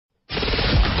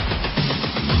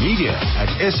Media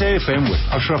at SAFM with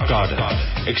Ashraf Garda.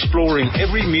 Exploring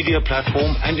every media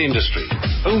platform and industry.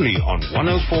 Only on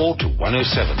 104 to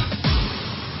 107.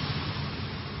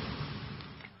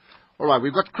 All right,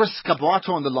 we've got Chris Kabwato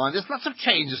on the line. There's lots of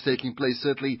changes taking place,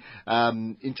 certainly,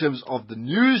 in terms of the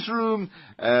newsroom.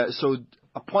 So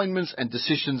appointments and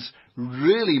decisions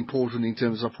really important in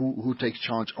terms of who takes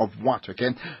charge of what, okay?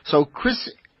 So Chris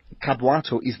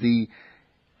Kabwato is the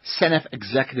SANEF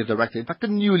Executive Director, in fact, the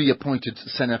newly appointed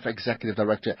SANEF Executive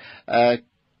Director.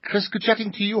 Chris, good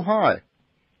chatting to you. Hi.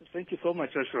 Thank you so much,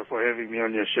 Ashraf, for having me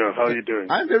on your show. How are you doing?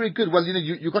 I'm very good. Well,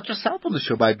 you got yourself on the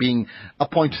show by being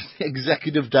appointed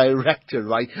Executive Director,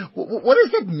 right? What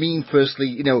does that mean,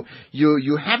 firstly?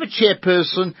 You have a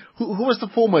chairperson. Who was the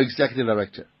former Executive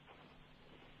Director?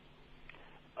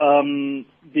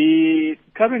 The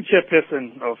current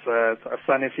chairperson of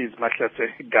SANEF is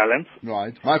Matlase Gallant.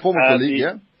 Right. My former colleague,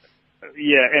 yeah?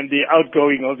 Yeah, and the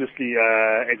outgoing, obviously,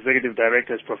 Executive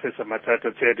Director is Professor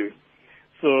Matata Tedu.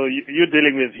 So you're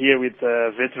dealing with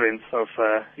veterans of,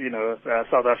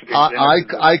 South African.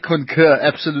 I concur,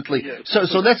 absolutely. Yes.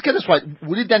 So let's get this right.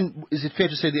 Is it fair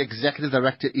to say the Executive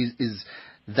Director is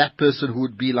that person who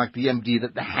would be like the MD,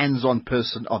 the hands-on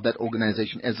person of that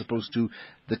organization, as opposed to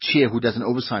the chair who does an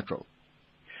oversight role?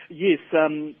 Yes,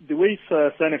 the way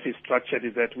SANEF is structured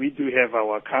is that we do have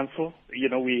our council.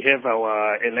 We have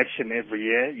our election every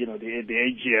year, the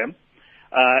AGM.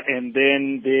 And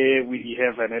then there we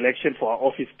have an election for our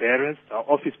office bearers. Our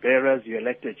office bearers, you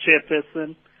elect a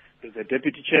chairperson. There's a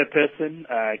deputy chairperson,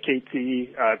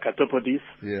 Katie Katopodis.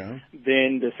 Yeah.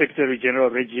 Then the Secretary General,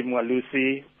 Regime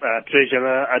Walusi,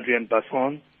 Treasurer, Adrian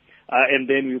Basson. And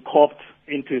then we coopted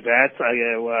into that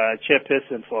our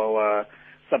chairperson for our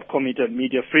subcommittee on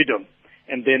media freedom.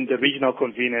 And then the regional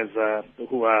conveners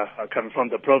who are coming from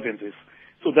the provinces.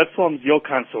 So that forms your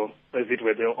council, as it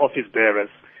were, the office bearers.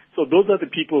 So those are the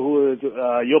people who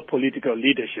are your political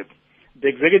leadership. The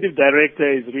executive director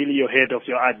is really your head of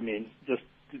your admin, just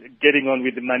getting on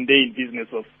with the mundane business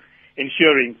of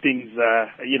ensuring things,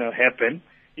 happen,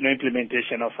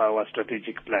 implementation of our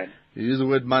strategic plan. You use the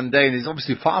word mundane. It's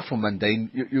obviously far from mundane.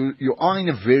 You are in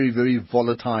a very, very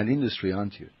volatile industry,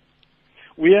 aren't you?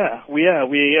 We are. We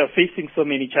are facing so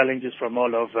many challenges from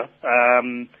all over.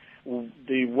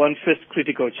 The one first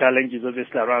critical challenge is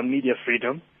obviously around media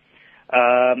freedom.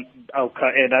 And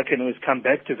I can always come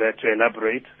back to that to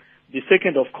elaborate. The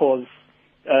second, of course,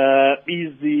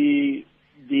 is the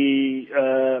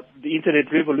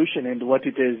internet revolution and what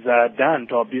it has done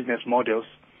to our business models.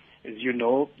 As you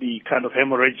know, the kind of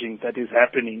hemorrhaging that is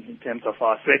happening in terms of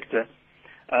our sector,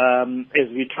 as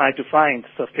we try to find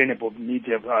sustainable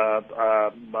media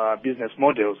business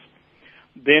models.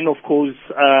 Then, of course,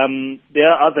 there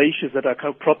are other issues that are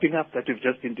cropping up that we've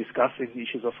just been discussing,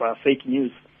 issues of fake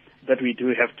news that we do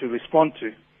have to respond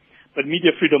to. But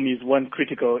media freedom is one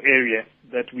critical area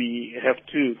that we have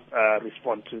to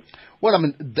respond to. Well,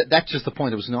 that's just the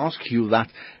point. I was going to ask you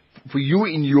that for you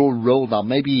in your role now,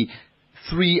 maybe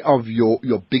three of your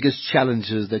biggest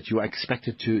challenges that you are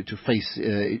expected to face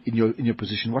in your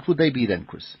position. What would they be then,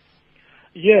 Chris?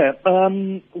 Yeah,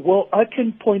 well, I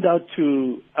can point out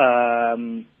to,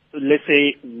 let's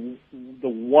say, the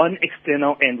one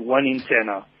external and one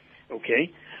internal, okay?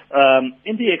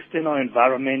 In the external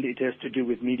environment, it has to do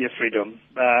with media freedom,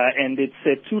 and it's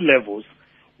at two levels.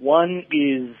 One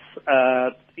is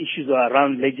issues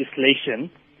around legislation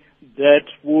that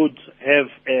would have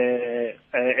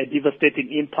a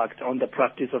devastating impact on the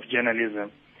practice of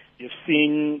journalism. You've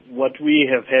seen what we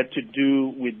have had to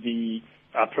do with the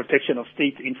Protection of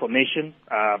State Information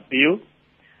Bill.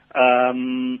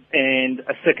 And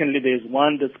secondly, there's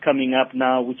one that's coming up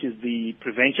now, which is the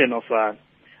Prevention of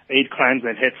Hate Crimes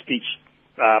and Hate Speech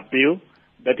Bill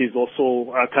that is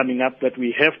also coming up that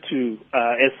we have to,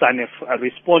 as SANEF,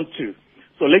 respond to.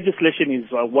 So legislation is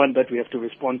one that we have to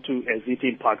respond to as it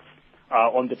impacts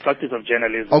on the practice of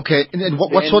journalism. Okay, and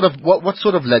what sort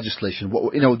of legislation?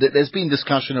 There's been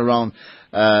discussion around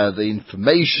the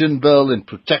information bill and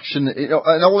protection, and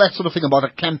all that sort of thing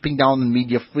about clamping down on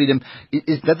media freedom.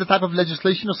 Is that the type of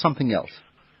legislation or something else?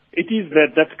 It is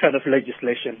that kind of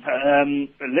legislation.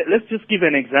 Let's just give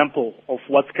an example of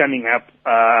what's coming up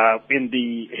in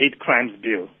the hate crimes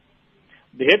bill.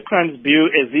 The hate crimes bill,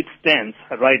 as it stands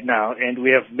right now, and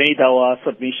we have made our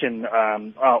submission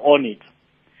on it,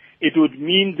 it would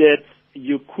mean that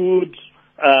you could,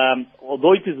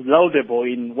 although it is laudable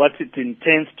in what it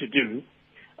intends to do,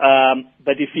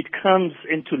 but if it comes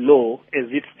into law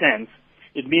as it stands,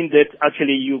 it means that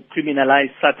actually you criminalize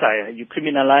satire, you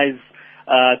criminalize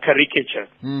caricature,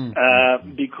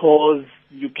 because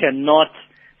you cannot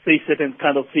say certain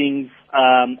kind of things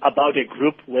about a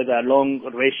group, whether along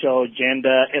racial,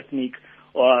 gender, ethnic,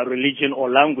 or religion or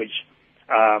language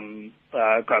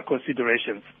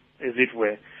considerations, as it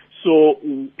were. So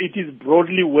it is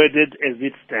broadly worded as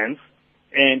it stands,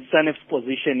 and SANEF's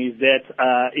position is that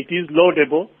it is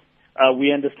laudable.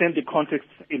 We understand the context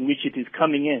in which it is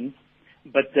coming in,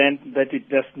 but then that it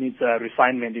just needs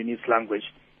refinement in its language,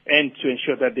 and to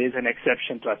ensure that there is an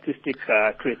exception to artistic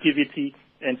creativity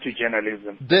and to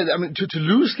journalism. To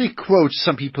loosely quote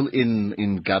some people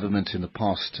in government in the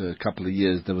past couple of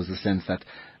years, there was a sense that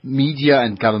media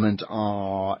and government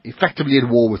are effectively at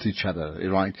war with each other,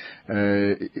 right?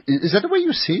 Is that the way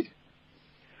you see it?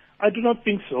 I do not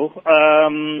think so.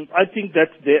 I think that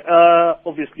there are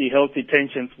obviously healthy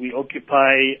tensions. We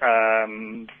occupy,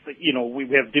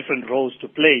 we have different roles to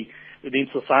play within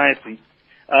society.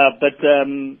 But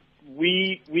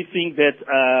we think that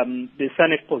the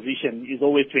SANEF position is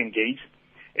always to engage,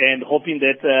 and hoping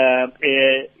that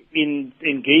in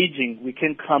engaging we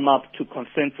can come up to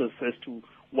consensus as to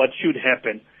what should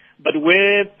happen. But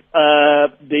where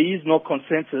there is no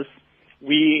consensus,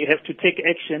 we have to take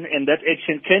action, and that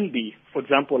action can be, for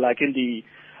example, like in the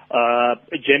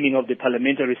jamming of the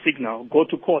parliamentary signal, go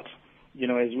to court,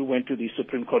 as we went to the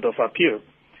Supreme Court of Appeal.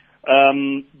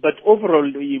 But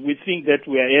overall, we think that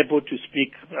we are able to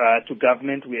speak to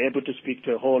government. We are able to speak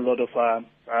to a whole lot of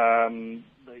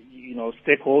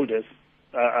stakeholders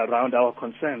around our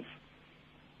concerns.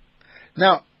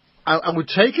 Now, I would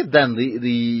take it then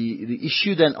the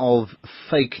issue then of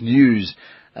fake news.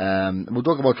 We'll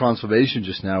talk about transformation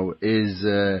just now.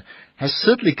 Has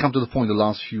certainly come to the point in the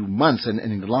last few months, and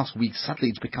in the last week, suddenly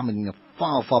it's becoming a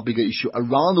far bigger issue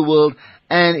around the world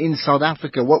and in South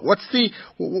Africa. What's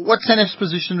SANEF's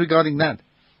position regarding that?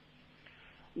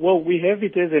 Well, we have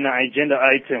it as an agenda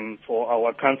item for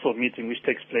our council meeting, which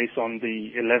takes place on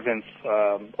the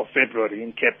 11th of February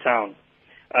in Cape Town.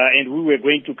 And we were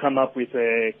going to come up with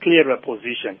a clearer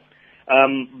position.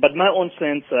 But my own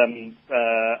sense,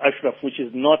 Ashraf, which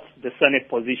is not the SANEF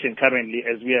position currently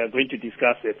as we are going to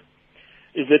discuss it,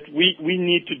 is that we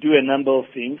need to do a number of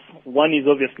things. One is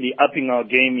obviously upping our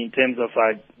game in terms of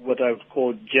what I would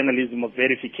call journalism of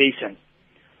verification.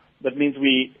 That means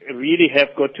we really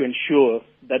have got to ensure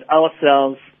that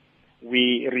ourselves,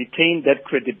 we retain that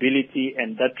credibility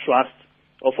and that trust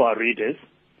of our readers,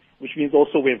 which means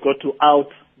also we've got to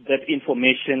out that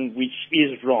information which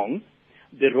is wrong.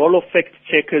 The role of fact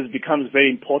checkers becomes very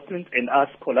important, and us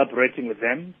collaborating with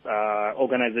them,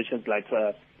 organizations like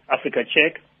Africa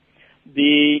Check.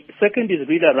 The second is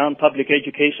really around public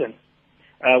education.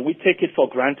 We take it for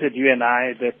granted, you and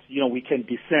I, that we can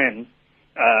discern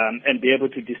and be able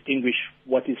to distinguish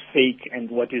what is fake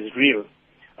and what is real.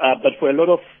 But for a lot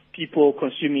of people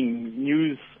consuming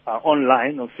news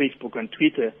online on Facebook and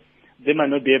Twitter, they might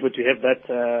not be able to have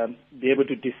that, be able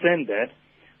to discern that.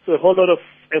 So a whole lot of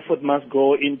effort must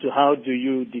go into how do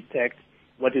you detect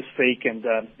what is fake and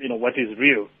what is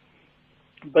real.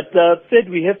 But third,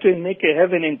 we have to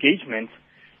have an engagement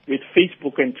with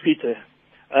Facebook and Twitter.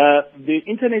 The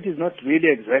internet is not really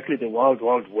exactly the wild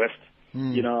west.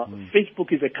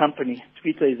 Facebook is a company,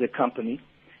 Twitter is a company.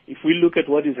 If we look at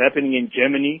what is happening in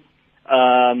Germany,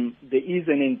 there is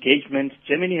an engagement.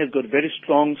 Germany has got very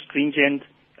strong, stringent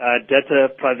data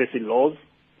privacy laws,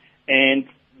 and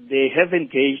they have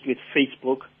engaged with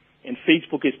Facebook, and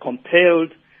Facebook is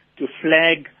compelled to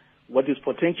flag what is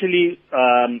potentially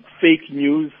fake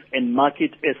news and mark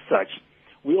it as such.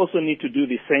 We also need to do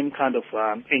the same kind of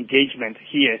engagement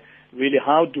here. Really,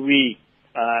 how do we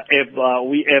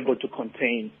able to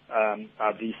contain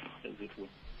this, as it were?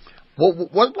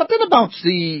 What then about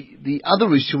the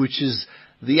other issue, which is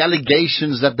the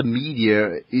allegations that the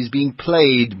media is being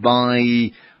played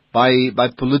by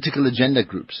political agenda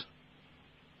groups?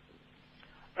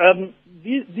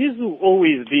 These will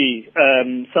always be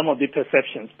some of the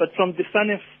perceptions, but from the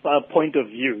SANEF point of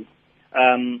view,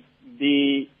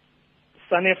 the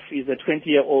SANEF is a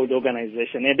 20-year-old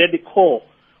organization, and at the core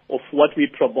of what we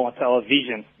promote, our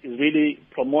vision, is really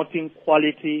promoting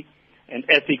quality and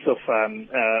ethics of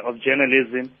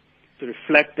journalism to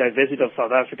reflect diversity of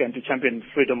South Africa and to champion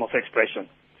freedom of expression.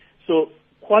 So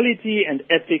quality and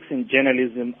ethics in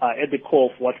journalism are at the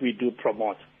core of what we do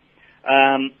promote.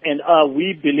 And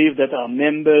we believe that our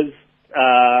members,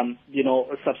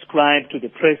 subscribe to the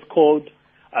press code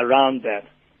around that.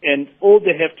 And all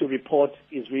they have to report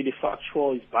is really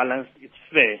factual, it's balanced, it's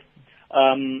fair.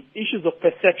 Issues of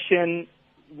perception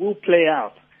will play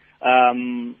out.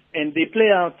 And they play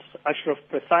out, Ashraf,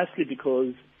 precisely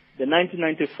because the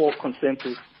 1994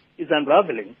 consensus is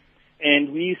unraveling.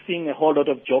 And we're seeing a whole lot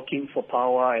of jockeying for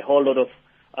power, a whole lot of,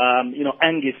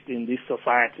 angst in this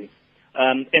society.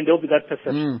 And there'll be that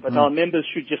perception. But our members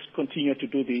should just continue to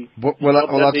do the... Well,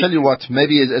 I'll tell you what,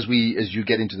 maybe as you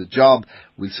get into the job,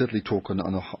 we'll certainly talk on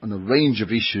a range of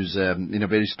issues,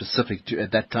 very specific to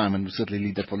at that time, and we'll certainly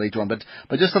leave that for later on. But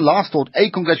just a last thought,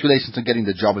 congratulations on getting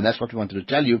the job, and that's what we wanted to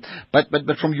tell you. But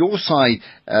from your side,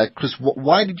 Chris,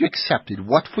 why did you accept it?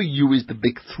 What for you is the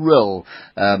big thrill,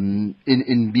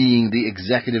 in being the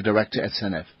executive director at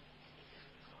SANEF?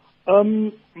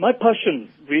 My passion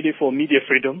really for media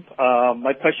freedom,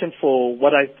 my passion for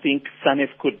what I think SANEF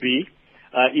could be,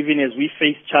 even as we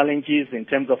face challenges in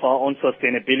terms of our own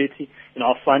sustainability.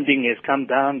 Our funding has come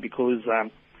down because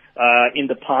in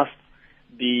the past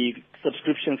the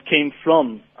subscriptions came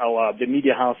from the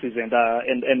media houses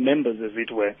and members, as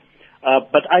it were.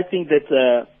 But I think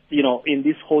that in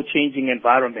this whole changing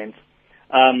environment,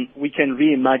 we can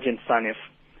reimagine SANEF.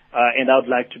 And I would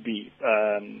like to be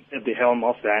at the helm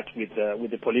of that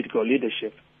with the political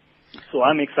leadership. So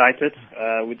I'm excited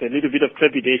with a little bit of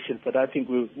trepidation, but I think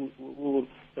we'll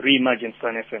reimagine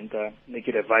SANEF and make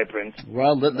it a vibrant.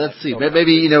 Well, let's see.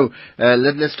 Maybe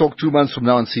let's talk 2 months from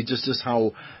now and see just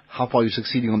how far you're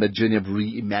succeeding on that journey of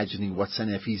reimagining what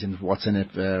SANEF is and what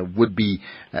SANEF would be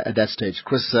at that stage.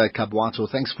 Chris Kabwato,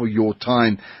 thanks for your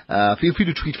time. Feel free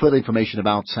to tweet further information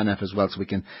about SANEF as well, so we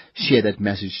can share that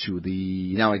message to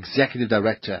the now Executive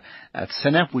Director at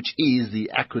SANEF, which is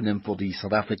the acronym for the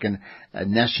South African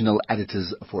National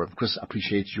Editors Forum. Chris,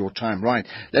 appreciate your time. Right,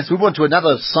 let's move on to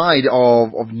another side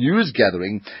of news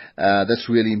gathering that's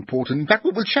really important. In fact,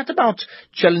 we'll chat about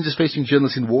challenges facing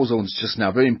journalists in war zones just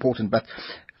now. Very important, but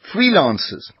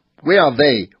freelancers, where are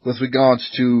they with regards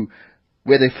to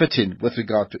where they fit in with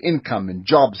regard to income and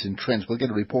jobs and trends? We'll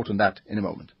get a report on that in a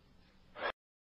moment.